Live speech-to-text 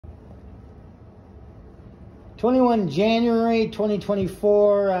21 January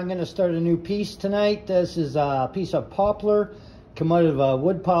 2024. I'm going to start a new piece tonight. This is a piece of poplar, come out of a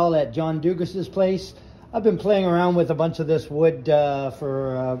wood pile at John Dugas's place. I've been playing around with a bunch of this wood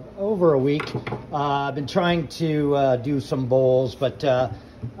for over a week. I've been trying to do some bowls, but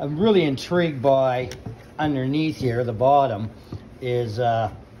I'm really intrigued by underneath here, the bottom is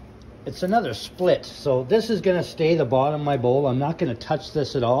it's another split. So this is going to stay the bottom of my bowl. I'm not going to touch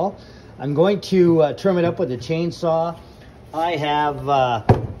this at all. I'm going to trim it up with a chainsaw. I have,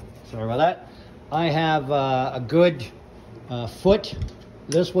 sorry about that. I have a good foot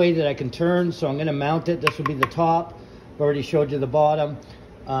this way that I can turn, so I'm going to mount it. This will be the top. I've already showed you the bottom.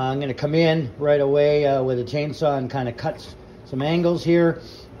 I'm going to come in right away with a chainsaw and kind of cut some angles here.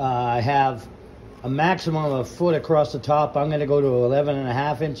 I have a maximum of a foot across the top. I'm going to go to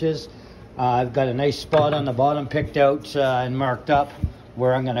 11.5 inches. I've got a nice spot on the bottom picked out and marked up,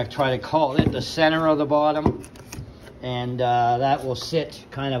 where I'm going to try to call it the center of the bottom, and that will sit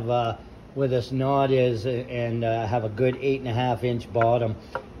kind of where this knot is, and have a good 8.5 inch bottom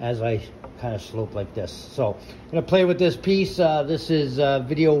as I kind of slope like this. So I'm going to play with this piece. This is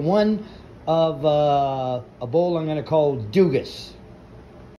video 1 of a bowl I'm going to call Dugas.